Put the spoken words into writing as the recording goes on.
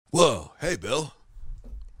Whoa. Hey, Bill.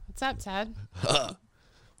 What's up, Ted?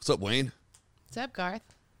 What's up, Wayne? What's up,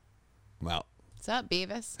 Garth? I'm out. What's up,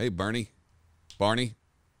 Beavis? Hey, Bernie. Barney.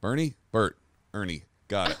 Bernie? Bert. Ernie.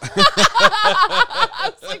 Got it.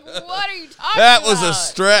 I was like, what are you talking That about? was a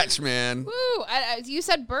stretch, man. Woo! You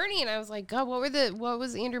said Bernie, and I was like, God, what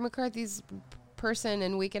was Andrew McCarthy's person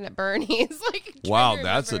in Weekend at Bernie's? Like, Wow,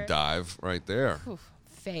 that's a dive right there. Oof,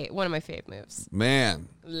 one of my fave moves. Man.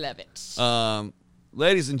 Love it.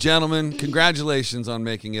 Ladies and gentlemen, congratulations on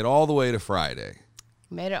making it all the way to Friday.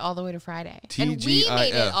 Made it all the way to Friday. TGIF. And we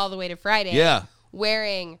made it all the way to Friday. Yeah.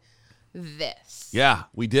 Wearing this. Yeah,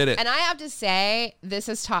 we did it. And I have to say, this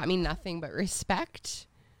has taught me nothing but respect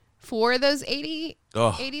for those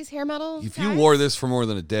 80s hair metal If guys. you wore this for more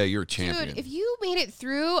than a day, you're a champion. Dude, if you made it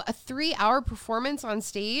through a 3-hour performance on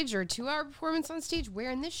stage or a 2-hour performance on stage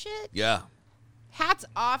wearing this shit, Yeah. hats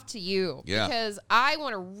off to you. Yeah. Because I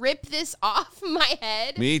want to rip this off my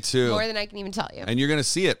head. Me too. More than I can even tell you. And you're going to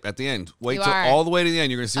see it at the end. Wait You till are. all the way to the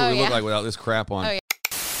end. You're going to see what Oh, we look yeah. like without this crap on. Oh, yeah.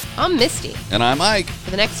 I'm Misty. And I'm Ike.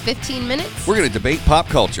 For the next 15 minutes, We're going to debate pop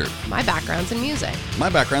culture. my background's in music. My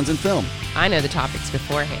background's in film. I know the topics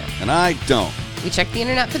beforehand. And I don't. We check the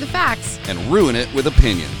internet for the facts. And ruin it with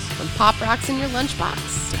opinions. From pop rocks in your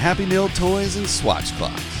lunchbox. To Happy Meal toys and swatch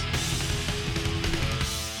clocks.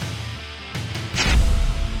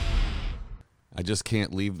 I just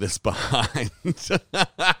can't leave this behind.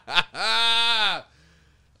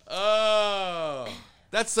 Oh,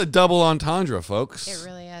 that's a double entendre, folks. It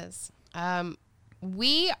really is.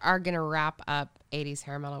 We are going to wrap up 80s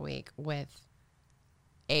Hair Metal Week with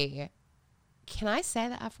can I say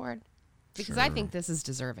the F word? Because I think this is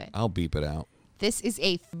deserving. I'll beep it out. This is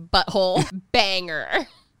a butthole banger.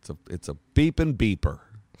 It's a beeping beeper.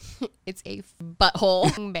 It's a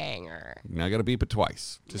butthole banger. Now I got to beep it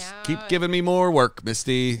twice. Just No. keep giving me more work,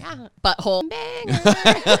 Misty. Yeah. Butthole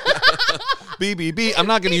banger. Beep, beep, beep. I'm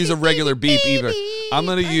not going to use a regular beep either. I'm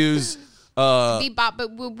going to use... Beep bop,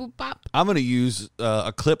 but woo woo bop. I'm going to use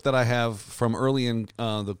a clip that I have from early in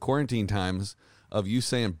the quarantine times of you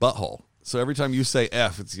saying butthole. So every time you say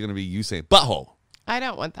F, it's going to be you saying butthole. I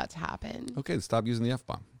don't want that to happen. Okay, stop using the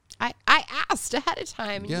F-bomb. I asked ahead of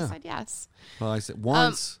time and Yeah. you said yes. Well, I said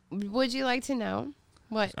once. Would you like to know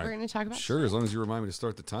what we're going to talk about? Sure, as long as you remind me to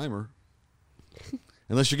start the timer.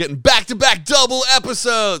 Unless you're getting back-to-back double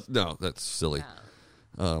episodes. No, that's silly.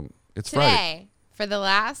 It's Friday. Today, for the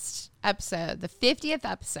last episode, the 50th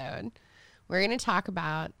episode, we're going to talk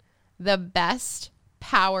about the best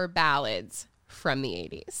power ballads from the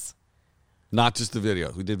 80s. Not just the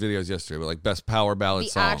videos. We did videos yesterday, but like best power ballad The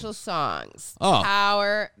songs. actual songs. Oh.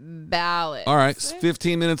 Power ballads. All right,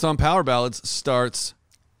 15 minutes on power ballads starts.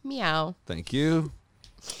 Meow. Thank you.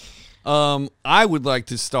 I would like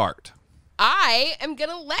to start. I am going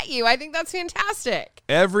to let you. I think that's fantastic.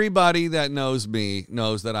 Everybody that knows me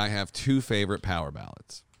knows that I have two favorite power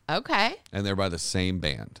ballads, Okay. and they're by the same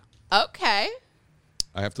band. Okay.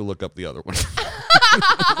 I have to look up the other one.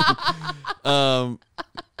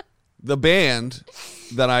 The band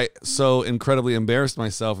that I so incredibly embarrassed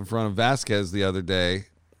myself in front of Vasquez the other day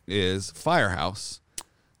is Firehouse.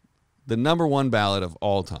 The number one ballad of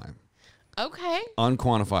all time, Okay.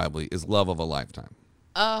 unquantifiably, is Love of a Lifetime.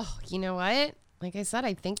 Oh, you know what? Like I said,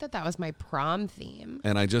 I think that was my prom theme.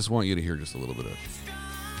 And I just want you to hear just a little bit of it.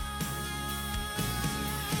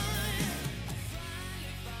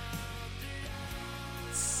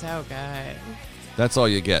 So good. That's all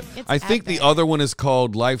you get. It's I think epic. the other one is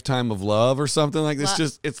called Lifetime of Love or something like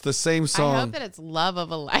this. It's the same song. I hope that it's Love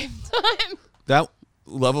of a Lifetime. That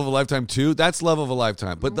Love of a Lifetime 2, that's Love of a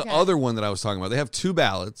Lifetime. But the Okay. other one that I was talking about, they have two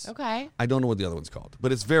ballads. Okay. I don't know what the other one's called,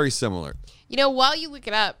 but it's very similar. You know, while you look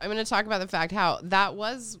it up, I'm going to talk about the fact how that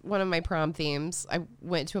was one of my prom themes. I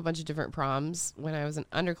went to a bunch of different proms when I was an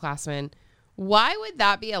underclassman. Why would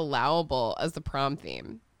that be allowable as the prom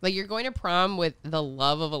theme? Like, you're going to prom with the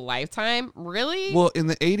love of a lifetime? Really? Well, in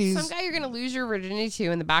the 80s, Some guy you're going to lose your virginity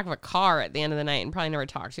to in the back of a car at the end of the night and probably never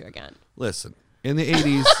talk to again. listen, in the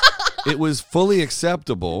 80s, it was fully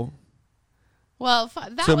acceptable. Well,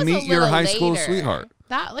 that To was meet a your little high school later. sweetheart.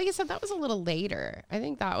 That, like I said, that was a little later. I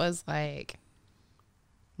think that was like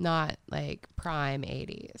not like prime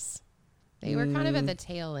 80s. They were kind of at the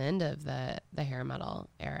tail end of the hair metal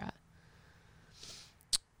era.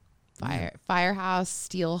 Firehouse,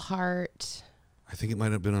 Steelheart. I think it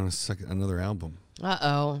might have been on another album.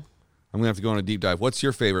 Uh-oh. I'm going to have to go on a deep dive. What's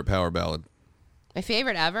your favorite power ballad? My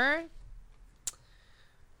favorite ever?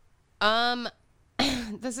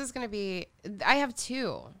 This is going to be, I have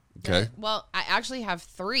two. Okay. Well, I actually have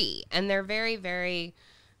three, and they're very, very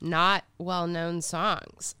not well-known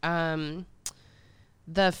songs.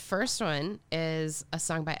 The first one is a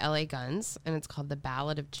song by LA Guns, and it's called The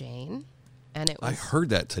Ballad of Jane. And it was I heard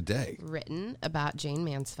that today. written about Jane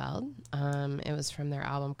Mansfield. It was from their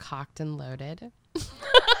album Cocked and Loaded.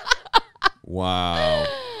 Wow.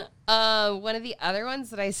 One of the other ones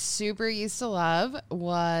that I super used to love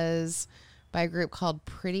was by a group called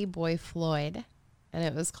Pretty Boy Floyd, and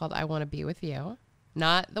it was called I Want to Be With You.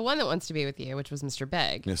 Not the one that wants to be with you, which was Mr.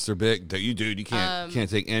 Big. Mr. Big. You can't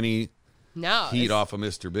take any heat off of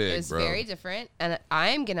Mr. Big, It's bro. very different, and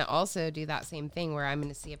I'm going to also do that same thing where I'm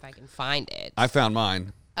going to see if I can find it. I found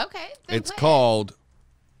mine. Okay. Then It's play it. called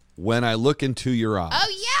When I Look Into Your Eyes.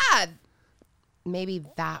 Oh, yeah. Maybe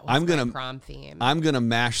that was my prom theme. I'm going to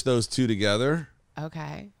mash those two together.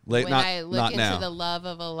 Okay. Late- when not- I look not into now. the love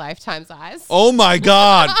of a lifetime's eyes. Oh, my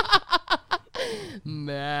God.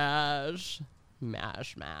 Mash. Are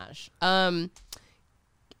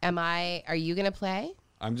you going to play?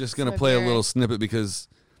 I'm just going to So play a Derek- little snippet because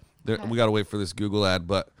we got to wait for this Google ad,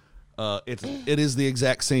 but it is the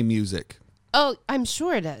exact same music Oh, I'm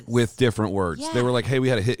sure it is. with different words. They Yeah. were like, hey, we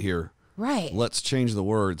had a hit here. Right. Let's change the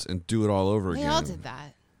words and do it all over They again. all did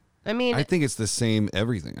that. I mean, I think it's the same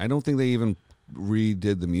everything. I don't think they even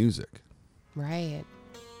redid the music. right.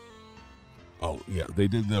 Oh, yeah. They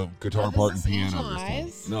did the guitar Oh, part and this is piano. Angel this time.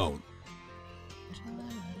 Eyes? No.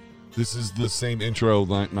 This is the same intro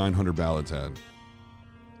 900 Ballads had.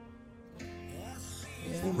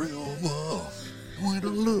 For real love, when I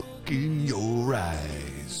look in your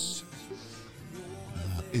eyes,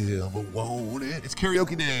 I ever wanted. It's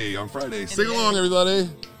karaoke day on Friday. Sing along, everybody.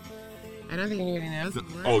 I don't think anybody knows.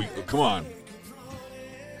 Oh, come on.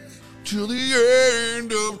 Till the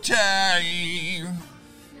end of time.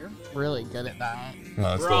 You're really good at that.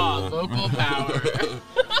 That's Raw vocal power.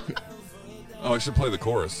 Oh, I should play the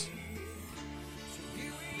chorus.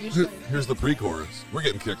 Here's the pre-chorus. We're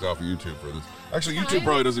getting kicked off of YouTube for this. Actually, YouTube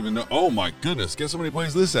probably doesn't even know. Oh my goodness! Guess how many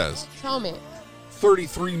plays this has? Tell me.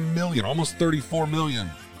 33 million, almost 34 million.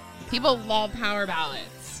 People love power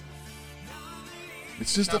ballads.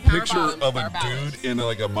 It's just No, a power picture ballads, of a power ballads. dude in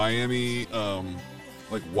like a Miami,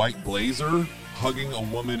 like white blazer, hugging a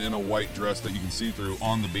woman in a white dress that you can see through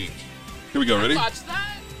on the beach. Here we go. Ready? Watch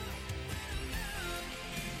that.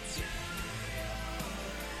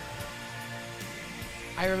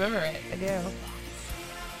 I remember it. I do.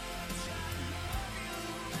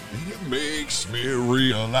 It makes me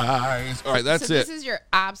realize. All right, that's so it. This is your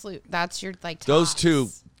absolute. That's your like. Those tops. two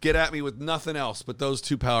get at me with nothing else but those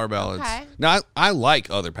two power ballads. Okay. Now I like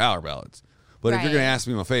other power ballads, but if you're Right. going to ask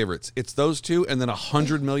me my favorites, it's those two and then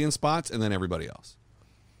 100 million spots and then everybody else.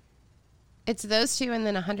 It's those two and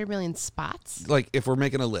then 100 million spots. Like if we're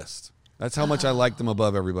making a list, that's how much I like them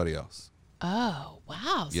above everybody else. Oh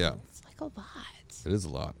wow! So Yeah. it's like a lot. It is a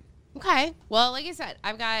lot. Okay. Well, like I said,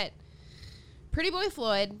 I've got Pretty Boy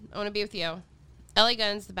Floyd, I Want to Be With You, LA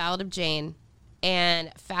Guns, The Ballad of Jane,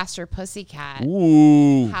 and Faster Pussycat,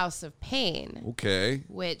 Ooh. House of Pain, Okay.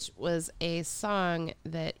 which was a song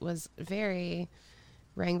that was rang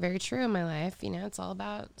very true in my life. You know, it's all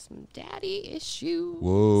about some daddy issues.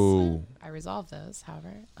 Whoa. I resolved those,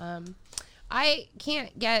 however. I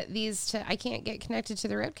can't get connected to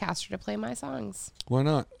the Roadcaster to play my songs. Why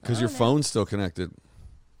not? Because your know. phone's still connected.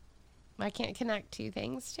 I can't connect two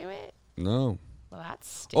things to it. No. Well, that's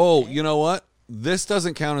stupid. Oh, you know what? This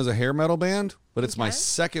doesn't count as a hair metal band, but it's my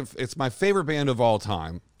Okay. it's my favorite band of all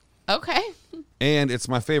time, Okay. and it's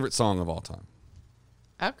my favorite song of all time.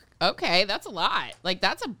 Okay, that's a lot. Like,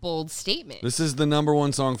 that's a bold statement. This is the number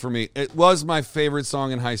one song for me. It was my favorite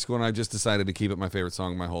song in high school, and I just decided to keep it my favorite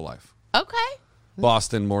song my whole life. Okay.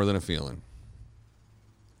 Boston, More Than a Feeling.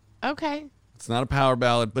 Okay. It's not a power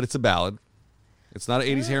ballad, but it's a ballad. It's not an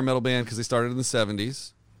 80s hair metal band because they started in the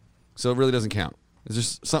 70s, so it really doesn't count. It's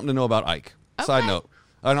just something to know about Ike. Side Okay. note,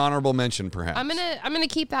 an honorable mention, perhaps. I'm gonna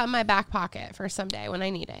keep that in my back pocket for someday when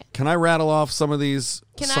I need it. Can I rattle off some of these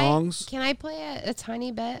songs? Can I play a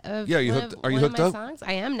tiny bit of Yeah, you one hooked- of- are you one of hooked my up? songs?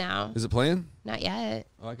 I am now. Is it playing? Not yet.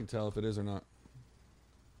 Oh, I can tell if it is or not.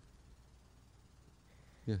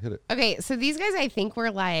 Yeah, hit it. Okay, so these guys I think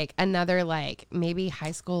were like another like maybe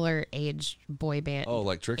high schooler age boy band. Oh,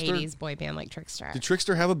 like Trickster? 80s boy band like Trickster. Did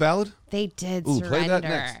Trickster have a ballad? They did Ooh, surrender. play that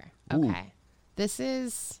next. Ooh. Okay. This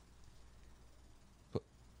is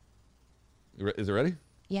Is it ready?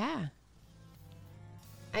 yeah.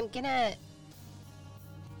 I'm gonna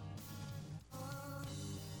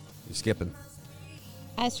You're skipping.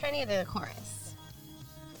 I was trying to get to the chorus.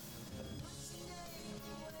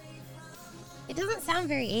 It doesn't sound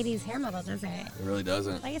very 80s hair metal, does it? It really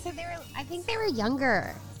doesn't. Like I said, I think they were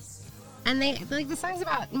younger. And they like the song's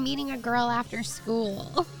about meeting a girl after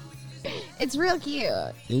school. It's real cute.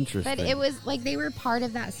 Interesting. But it was like they were part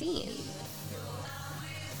of that scene.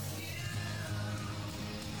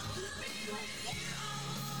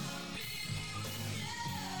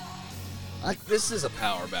 This is a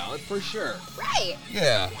power ballad for sure. Right.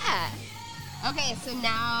 Yeah. Yeah. Okay, so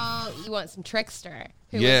now you want some Trickster,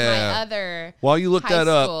 who was Yeah. my other While you look high that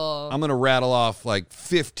up, school- I'm going to rattle off like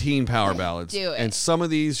 15 power ballads. Do it. And some of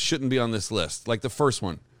these shouldn't be on this list. Like the first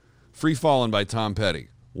one, Free Fallin' by Tom Petty.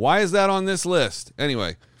 Why is that on this list?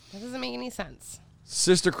 Anyway, That doesn't make any sense.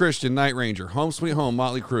 Sister Christian, Night Ranger, Home Sweet Home,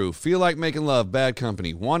 Motley Crue, Feel Like Making Love, Bad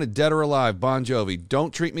Company, Wanted Dead or Alive, Bon Jovi,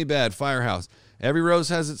 Don't Treat Me Bad, Firehouse, Every Rose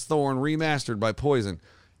Has Its Thorn, remastered by Poison,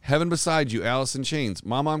 Heaven Beside You, Alice in Chains,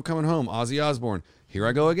 Mama I'm Coming Home, Ozzy Osbourne, Here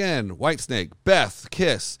I Go Again, Whitesnake, Beth,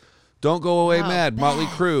 Kiss, Don't Go Away Mad, Motley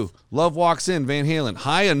Crue, Love Walks In, Van Halen,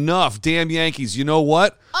 High Enough, Damn Yankees. You know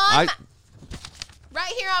what? Right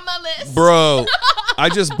here on my list. Bro, I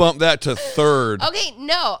just bumped that to third. Okay,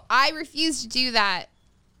 no, I refuse to do that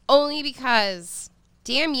only because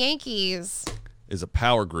Damn Yankees. Is a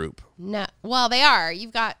power group. No, well, they are.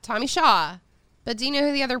 You've got Tommy Shaw, but do you know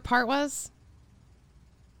who the other part was?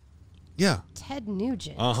 Yeah. Ted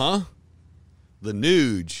Nugent. Uh-huh. The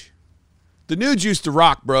Nuge. The Nuge used to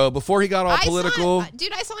rock, bro, before he got all political.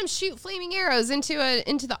 I saw him shoot flaming arrows into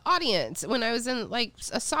the audience when I was in like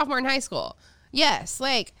a sophomore in high school. Yes,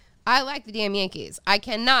 like I like the Damn Yankees. I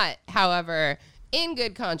cannot, however, in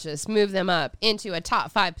good conscience, move them up into a top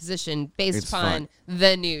 5 position based upon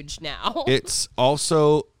the Nuge now. It's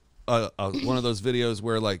also one of those videos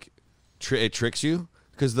where like it tricks you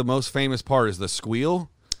because the most famous part is the squeal.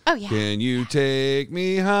 Oh yeah. Can you take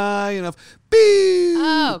me high enough? Beep.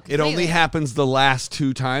 Oh, it only completely. happens the last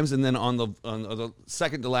 2 times, and then on the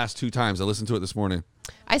second to last 2 times, I listened to it this morning.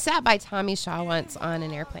 I sat by Tommy Shaw once on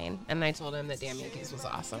an airplane, and I told him that Damn Yankees was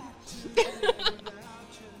awesome.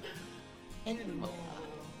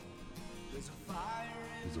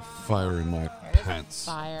 There's a fire in my pants.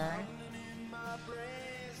 Fire.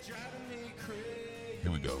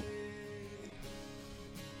 Here we go.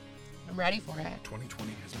 I'm ready for it.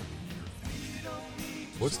 2020 has been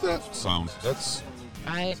What's that sound? That's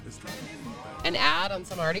An ad on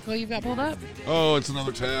some article you've got pulled up? it's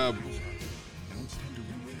another tab.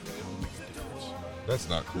 That's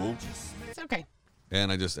not cool. It's okay.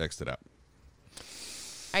 And I just X'd it out.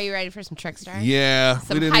 Are you ready for some Trickster? Yeah,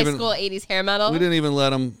 Some high school 80s hair metal? We didn't even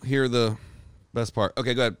let them hear the best part.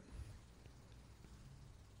 Okay, go ahead.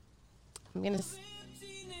 I'm going to...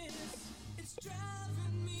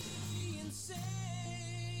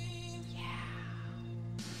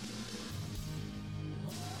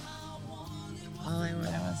 All I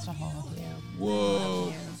wanted was to hold you.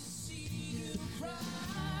 Whoa.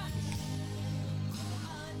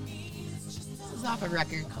 This is off a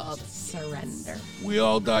record called Surrender. We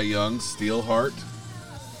All Die Young, Steelheart.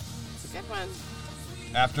 It's a good one.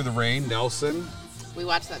 After the Rain, Nelson. We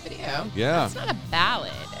watched that video. Yeah. It's not a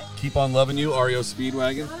ballad. Keep on Loving You, REO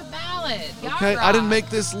Speedwagon. Not a ballad. Okay, Yacht I didn't rock. make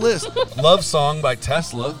this list. Love Song by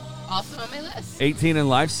Tesla. Also on my list. 18 in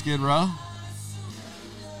Life, Skid Row.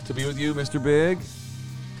 To Be With You, Mr. Big.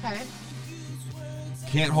 Okay. I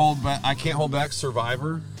Can't Hold Back,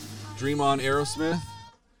 Survivor. Dream On, Aerosmith.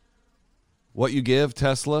 What You Give,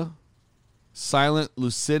 Tesla. Silent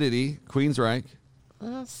Lucidity, Queensryche.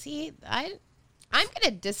 Well, see, I'm going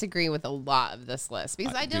to disagree with a lot of this list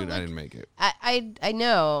because I don't. Dude, I didn't make it. I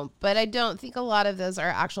know, but I don't think a lot of those are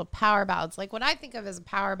actual power ballads. Like what I think of as a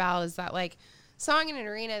power ballad is that like song in an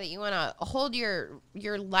arena that you want to hold your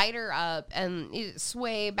lighter up and you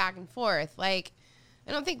sway back and forth. Like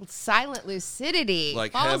I don't think Silent Lucidity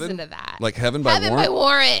Like falls Heaven? into that. Like Heaven by Warren? By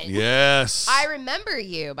Warren. Yes. I Remember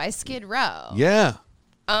You by Skid Row. Yeah.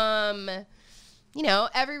 You know,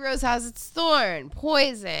 Every Rose Has Its Thorn,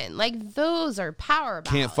 Poison. Like those are power ballads.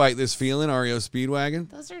 Can't Fight This Feeling, REO Speedwagon.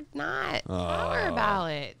 Those are not power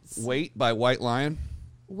ballads. Wait by White Lion.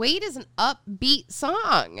 Wait is an upbeat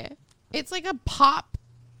song. It's like a pop.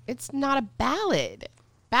 It's not a ballad.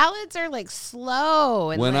 Ballads are like slow.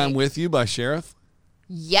 And When like, I'm With You by Sheriff.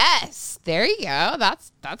 Yes, there you go.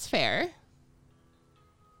 That's fair.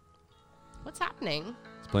 What's happening?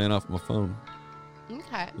 It's playing off my phone.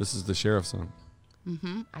 Okay. This is the Sheriff song.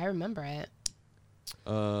 I remember it.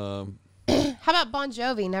 Um, How about Bon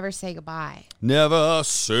Jovi, Never Say Goodbye? Never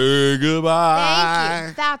say goodbye. Thank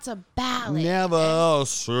you. That's a ballad. Never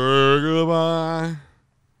say goodbye.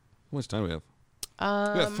 How much time do we have?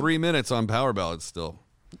 We got 3 minutes on power ballads still.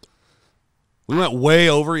 We went way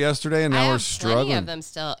over yesterday, and I now have we're struggling. plenty of them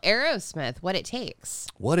still. Aerosmith, What It Takes.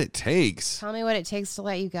 What it takes. Tell me what it takes to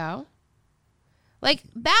let you go. Like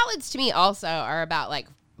ballads to me also are about like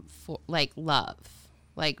love.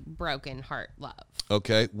 like broken heart love.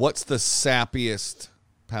 Okay. What's the sappiest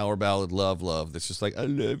power ballad love that's just like, I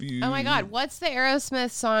love you? Oh my God. What's the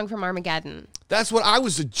Aerosmith song from Armageddon? That's what I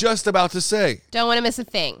was just about to say. Don't want to miss a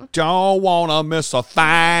thing. Don't wanna miss a thing.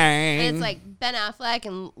 And it's like Ben Affleck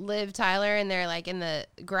and Liv Tyler, and they're like in the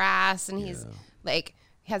grass, and he's like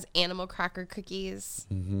has animal cracker cookies.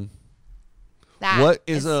 Mm-hmm. That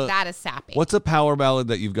is sappy. What's a power ballad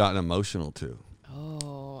that you've gotten emotional to?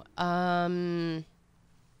 Oh, that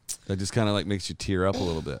just kind of like makes you tear up a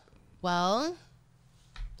little bit. Well,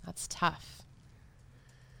 that's tough.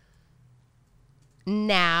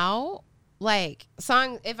 Now, like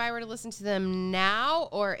song, if I were to listen to them now,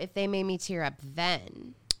 or if they made me tear up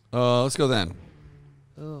then. Let's go then.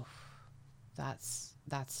 Oof, that's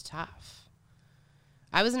tough.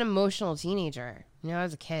 I was an emotional teenager. I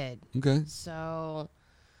was a kid. Okay. So,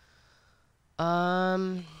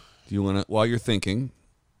 do you want to, while you're thinking,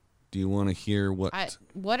 do you want to hear what's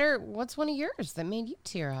one of yours that made you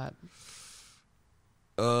tear up?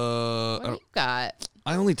 What do you got?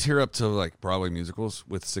 I only tear up to like Broadway musicals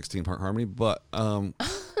with 16-part harmony, but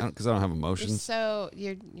because I don't have emotions.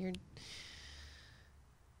 You're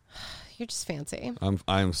just fancy.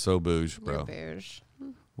 I'm so bouge, bro. You're bouge.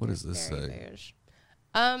 What does this say? Bouge.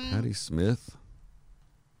 Patti Smith.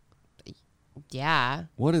 Yeah.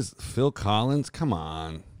 What is Phil Collins? Come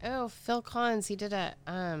on. Oh, Phil Collins. He did a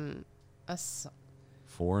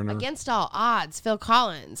Foreigner. Against All Odds. Phil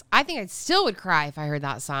Collins. I think I still would cry if I heard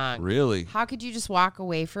that song. Really? How could you just walk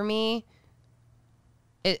away from me?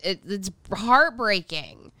 It's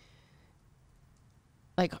heartbreaking.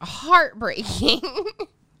 Like heartbreaking.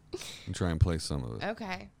 I'll try and play some of it.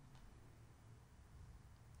 Okay.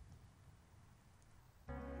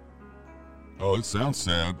 Oh, it sounds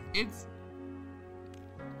sad.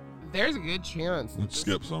 There's a good chance Let's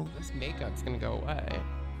skip some. this makeup's gonna go away.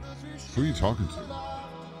 Who are you talking to?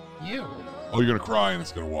 You. Oh, you're gonna cry and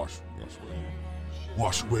it's gonna wash away.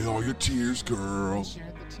 Wash away all your tears, girl.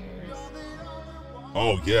 Share the tears.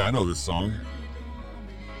 Oh yeah, I know this song.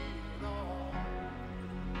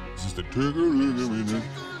 It's just a trigger.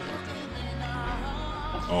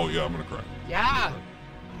 Oh yeah, I'm gonna cry. Yeah.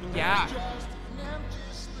 Yeah.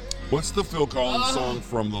 What's the Phil Collins song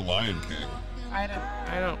from The Lion King? I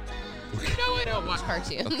don't. I don't watch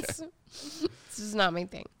cartoons. This is not my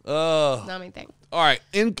thing. Not my thing. All right.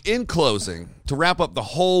 In closing, to wrap up the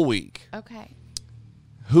whole week, Okay.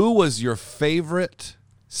 who was your favorite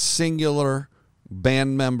singular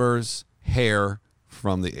band member's hair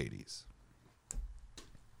from the 80s?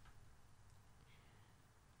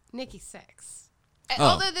 Nikki Sixx. Oh.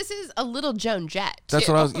 Although this is a little Joan Jett. That's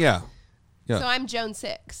too. what I was. Yeah. So I'm Joan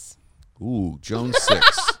Six. Ooh, Joan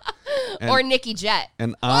Six. Or Nikki Jett.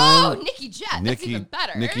 And I'm Nikki Jett. That's even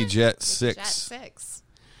better. Nikki Jett Jet 6. 6.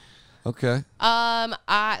 Okay.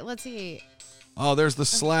 Let's see. Oh, there's the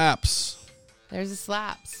slaps. There's the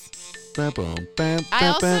slaps. Bam, bam, bam, I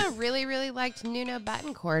bam, also bam. really, really liked Nuno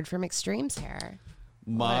Bettencourt from Extreme's hair.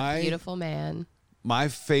 What a My beautiful man. my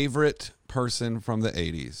favorite person from the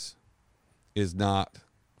 80s is not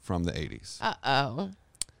from the 80s. Uh-oh.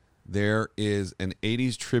 There is an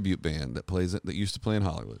 80s tribute band that used to play in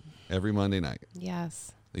Hollywood every Monday night.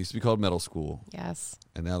 Yes. They used to be called Metal School, Yes.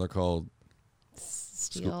 and now they're called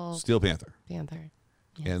Steel Panther. Panther.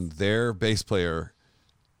 Yes. And their bass player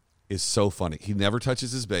is so funny. He never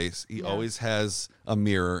touches his bass. He always has a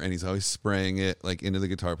mirror, and he's always spraying it like into the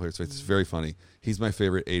guitar player. So it's very funny. He's my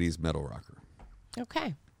favorite 80s metal rocker.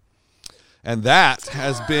 Okay. And that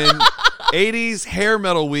has been 80s Hair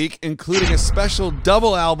Metal Week, including a special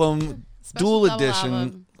double album, dual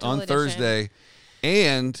edition on Thursday.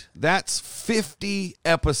 And that's 50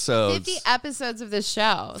 episodes. 50 episodes of this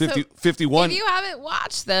show. 51. If you haven't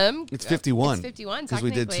watched them, It's 51. It's 51 'Cause we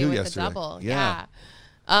did technically two with yesterday. the double. Yeah.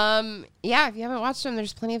 Yeah. If you haven't watched them,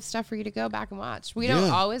 there's plenty of stuff for you to go back and watch. We don't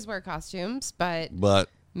Yeah. always wear costumes, but But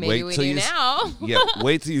maybe wait we till do you now. Yeah,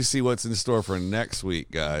 wait till you see what's in store for next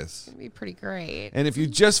week, guys. It'd be pretty great. And if you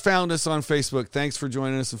just found us on Facebook, thanks for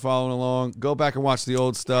joining us and following along. Go back and watch the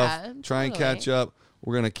old stuff. Yeah, Try and totally. catch up.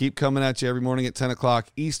 We're going to keep coming at you every morning at 10 o'clock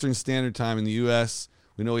Eastern Standard Time in the U.S.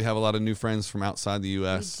 We know we have a lot of new friends from outside the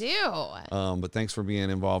U.S. We do. But thanks for being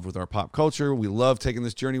involved with our pop culture. We love taking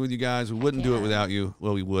this journey with you guys. We wouldn't do it without you.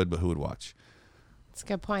 Well, we would, but who would watch? That's a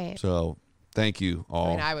good point. So thank you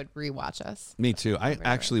all. I would rewatch us. Me too. I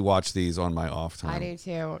actually watch these on my off time. I do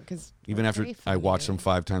too, because Even after I watch them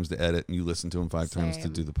 5 times to edit and you listen to them 5 times to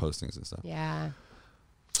Same. do the postings and stuff. Yeah.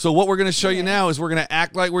 So what we're going to show you now is we're going to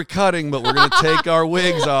act like we're cutting, but we're going to take our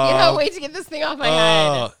wigs off. Cannot wait to get this thing off my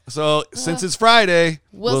head. So since it's Friday,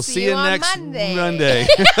 We'll see you you on next Monday. Monday.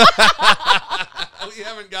 We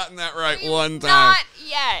haven't gotten that right one time. Not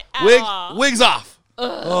yet. At all. Wigs off.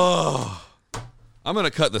 Oh. I'm going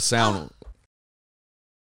to cut the sound